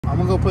I'm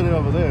gonna go put it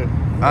over there.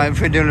 Alright,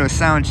 we're doing a little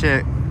sound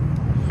check.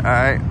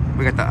 Alright,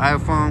 we got the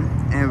iPhone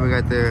and we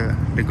got the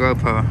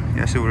GoPro.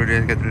 Y'all see what it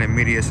is? Got the little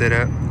media set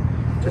up.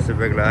 Just a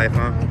regular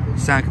iPhone.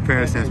 Sound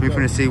comparisons. We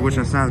finna see which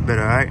one sounds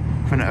better, alright?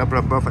 Finna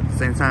upload both at the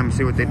same time and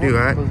see what they do,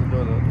 alright?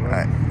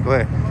 Alright, go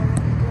ahead.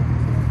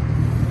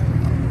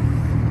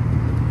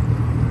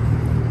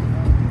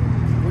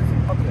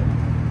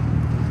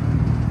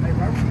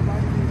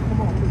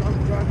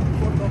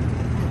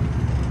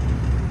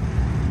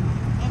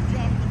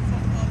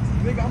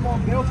 Nigga, I'm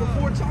on bail for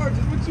 4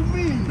 charges. What you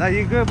mean? No,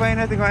 you good, but ain't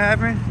nothing gonna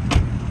happen.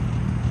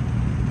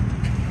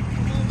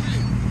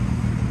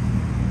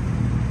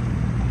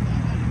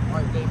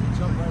 Alright, baby,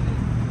 jump right in.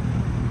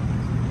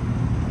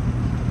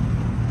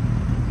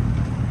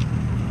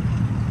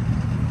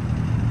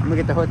 I'm gonna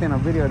get the whole thing on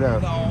video though.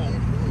 No.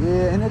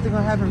 Yeah, ain't nothing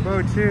gonna happen,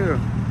 bro. Chill.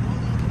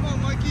 Come on,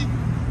 Mikey.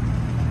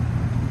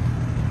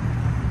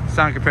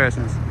 Sound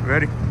comparisons.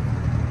 Ready?